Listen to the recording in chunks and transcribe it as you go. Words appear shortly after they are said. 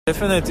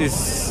Definitely,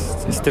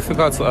 it's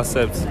difficult to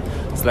accept.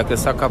 It's like a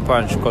sucker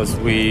punch because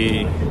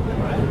we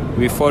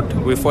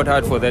fought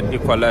hard for that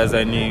equalizer,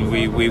 and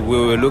we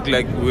were looking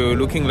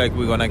like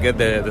we're gonna get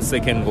the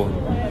second goal.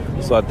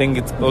 So I think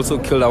it also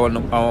killed our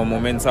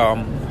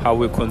momentum how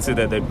we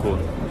considered that goal.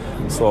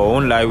 So I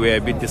won't lie, we're a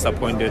bit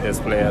disappointed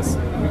as players.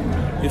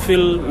 You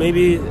feel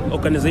maybe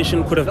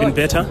organization could have been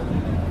better?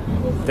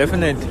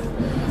 Definitely.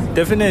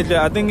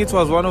 I think it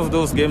was one of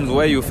those games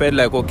where you felt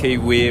like, okay,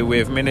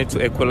 we've managed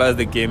to equalize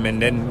the game,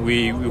 and then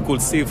we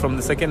could see from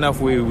the second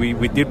half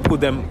we did put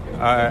them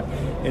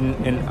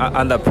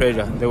under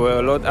pressure. They were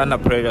a lot under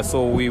pressure,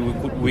 so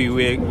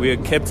we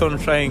kept on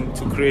trying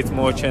to create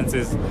more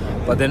chances.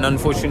 But then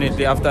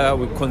unfortunately, after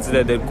we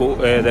considered that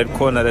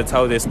corner, that's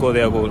how they scored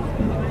their goal.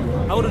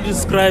 How would you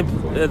describe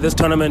this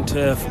tournament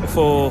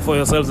for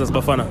yourselves as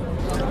Bafana?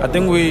 I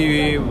think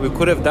we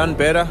could have done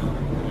better,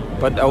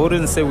 but I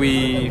wouldn't say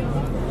we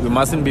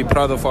mustn't be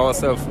proud of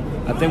ourselves.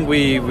 I think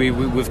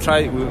we've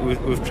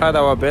tried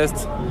our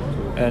best,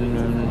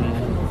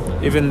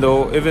 and even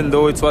though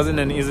it wasn't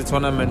an easy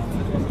tournament,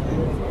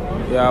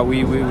 yeah,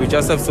 we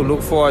just have to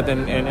look forward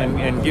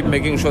and keep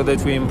making sure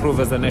that we improve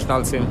as a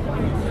national team.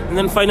 And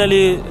then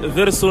finally,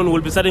 very soon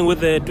we'll be starting with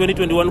the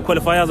 2021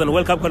 qualifiers and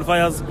World Cup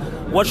qualifiers.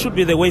 What should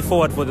be the way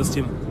forward for this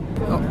team?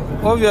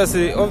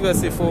 Obviously,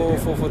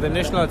 for the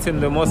national team,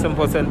 the most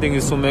important thing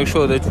is to make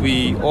sure that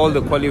all the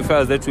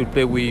qualifiers that we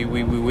play, we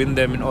win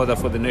them in order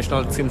for the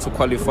national team to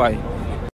qualify.